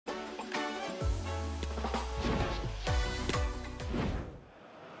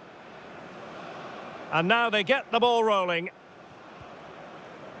And now they get the ball rolling.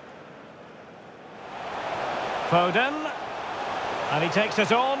 Foden. And he takes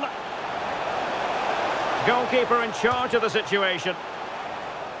it on. Goalkeeper in charge of the situation.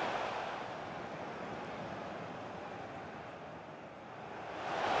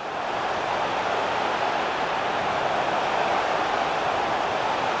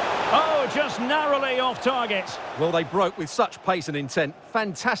 Oh, just narrowly off target. Well, they broke with such pace and intent.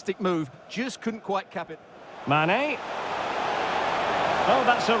 Fantastic move, just couldn't quite cap it. Mane. Oh,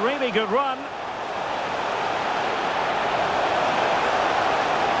 that's a really good run.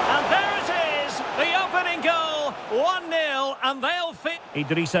 And there it is, the opening goal, 1-0, and they'll fit.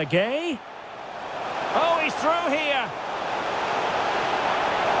 Idrissa Gueye. Oh, he's through here.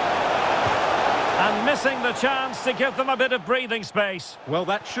 And missing the chance to give them a bit of breathing space. Well,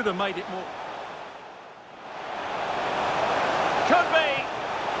 that should have made it more. Could be.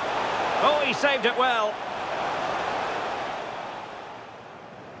 Oh, he saved it well.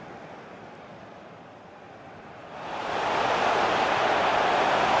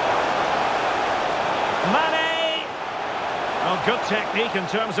 Mane! Oh, good technique in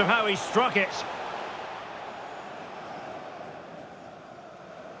terms of how he struck it.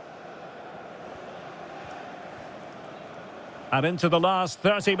 And into the last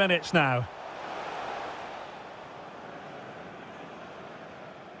 30 minutes now.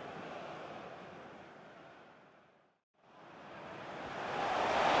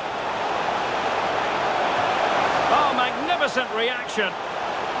 Oh, magnificent reaction.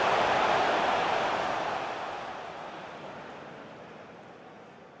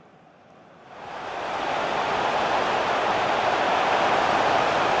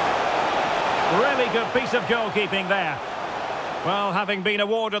 Really good piece of goalkeeping there. Well, having been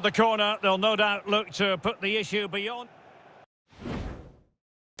awarded the corner, they'll no doubt look to put the issue beyond.